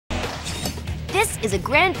This is a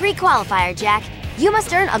Grand Prix qualifier, Jack. You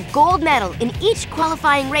must earn a gold medal in each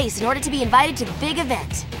qualifying race in order to be invited to the big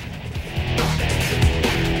event.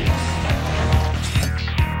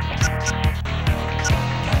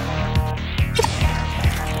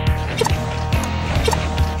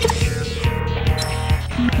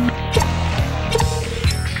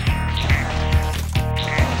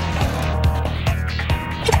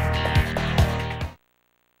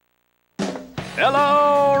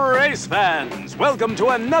 Hello, race fans! Welcome to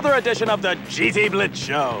another edition of the GT Blitz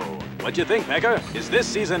Show. What you think, Becker? Is this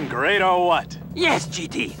season great or what? Yes,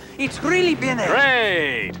 GT. It's really been a...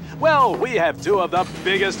 Great! Well, we have two of the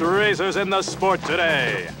biggest racers in the sport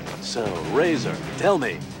today. So, Razor, tell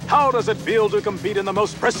me, how does it feel to compete in the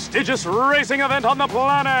most prestigious racing event on the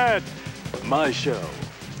planet? My show.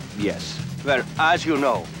 Yes. Well, as you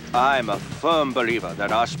know, I'm a firm believer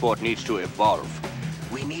that our sport needs to evolve.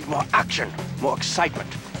 We need more action, more excitement,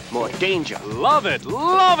 more danger. Love it!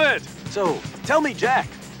 Love it! So, tell me, Jack,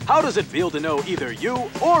 how does it feel to know either you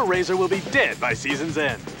or Razor will be dead by season's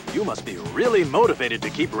end? You must be really motivated to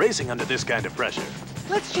keep racing under this kind of pressure.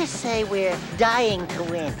 Let's just say we're dying to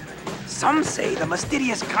win. Some say the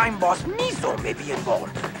mysterious crime boss Mizo may be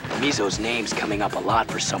involved. Mizo's name's coming up a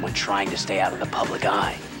lot for someone trying to stay out of the public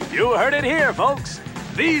eye. You heard it here, folks.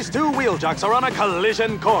 These two wheel jocks are on a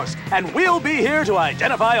collision course, and we'll be here to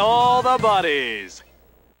identify all the bodies.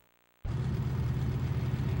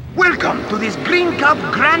 Welcome to this Green Cup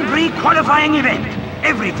Grand Prix qualifying event.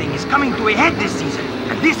 Everything is coming to a head this season,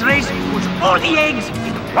 and this race puts all the eggs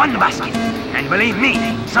in one basket. And believe me,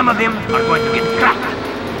 some of them are going to get cracked.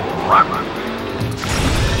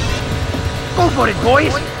 Go for it,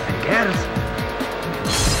 boys and girls.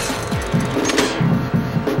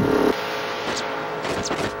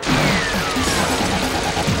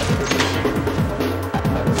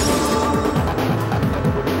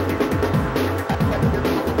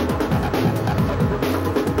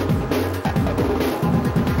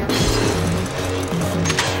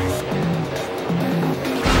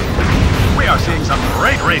 We are seeing some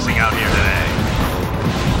great racing out here today.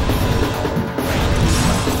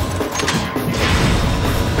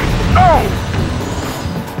 Oh!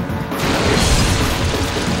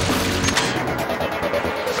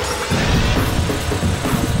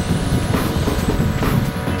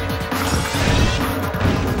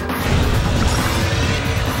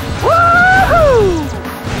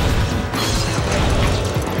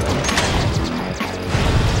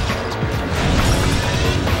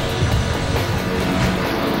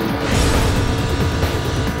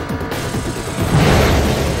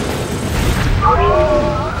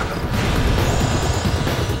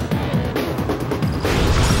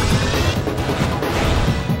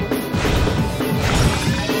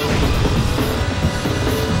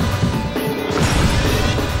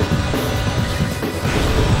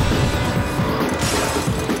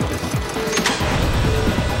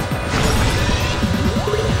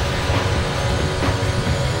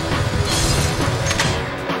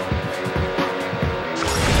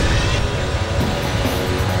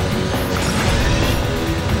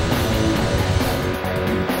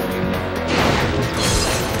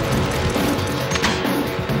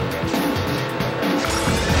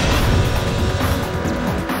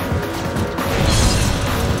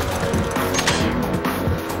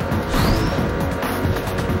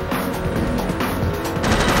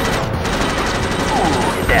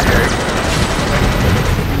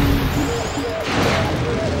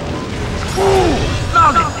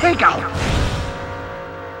 Takeout!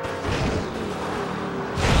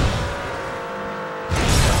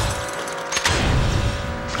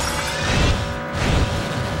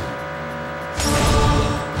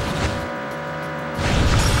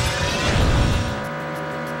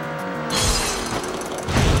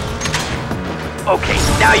 Okay,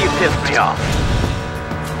 now you pissed me off.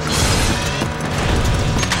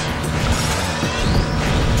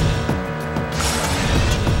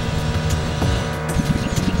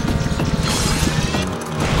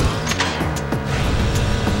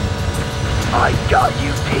 I got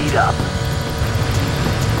you teed up.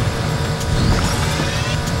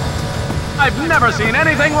 I've never seen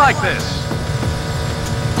anything like this.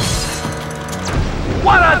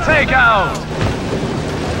 What a takeout!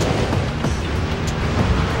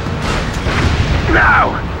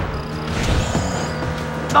 Now!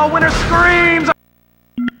 The winner screams!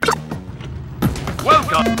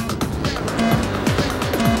 Welcome!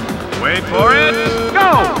 Wait for it,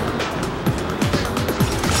 go!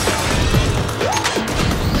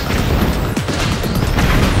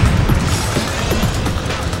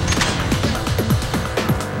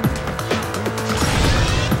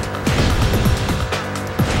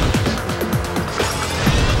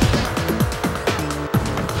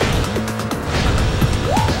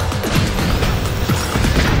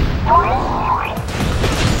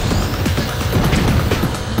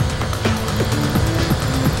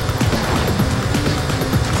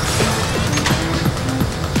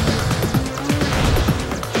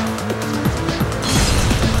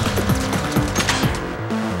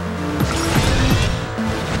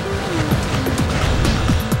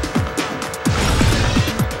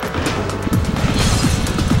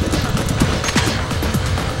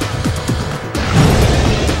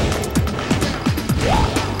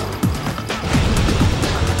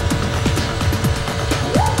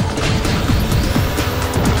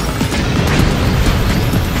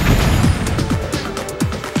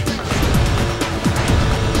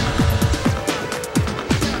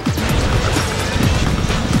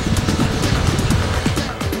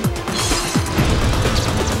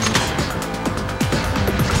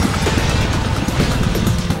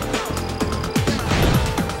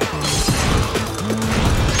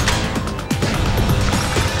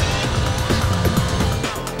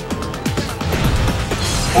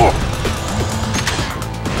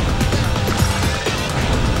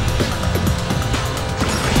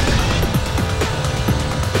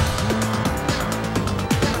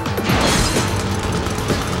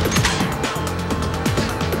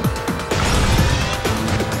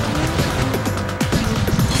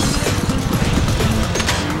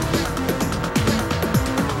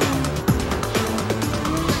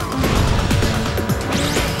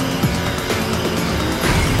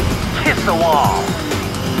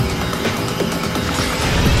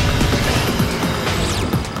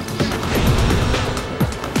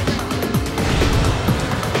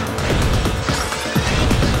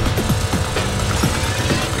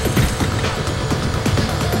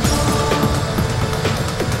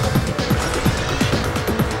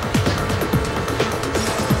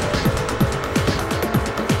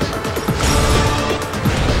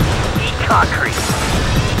 concrete.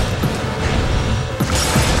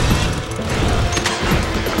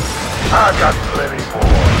 I got plenty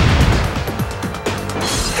more.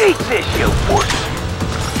 Eat this, you wuss.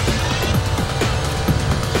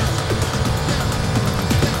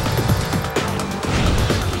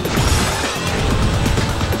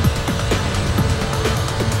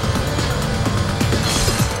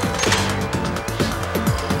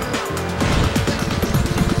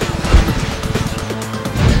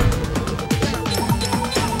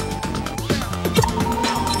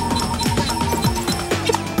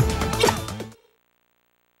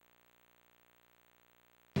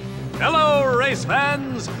 Hello, race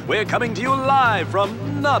fans! We're coming to you live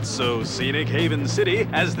from not-so-scenic Haven City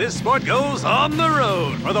as this sport goes on the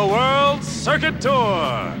road for the World Circuit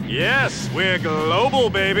Tour. Yes, we're global,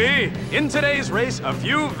 baby! In today's race, a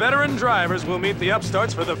few veteran drivers will meet the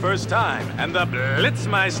upstarts for the first time, and the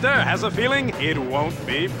Blitzmeister has a feeling it won't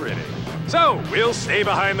be pretty. So, we'll stay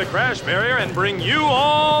behind the crash barrier and bring you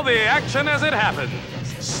all the action as it happens.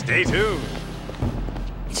 Stay tuned.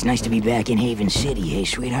 It's nice to be back in Haven City, hey,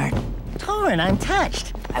 sweetheart? Torrin, I'm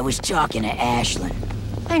touched. I was talking to Ashlyn.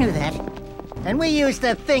 I knew that. And we used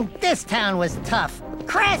to think this town was tough.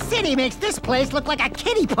 Crash City makes this place look like a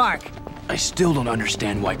kiddie park. I still don't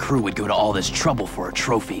understand why crew would go to all this trouble for a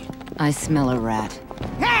trophy. I smell a rat.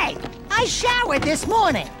 Hey! I showered this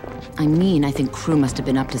morning! I mean, I think crew must have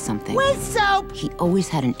been up to something. With soap! He always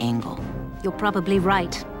had an angle. You're probably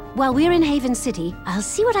right. While we're in Haven City, I'll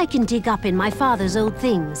see what I can dig up in my father's old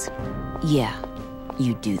things. Yeah,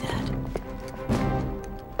 you do that.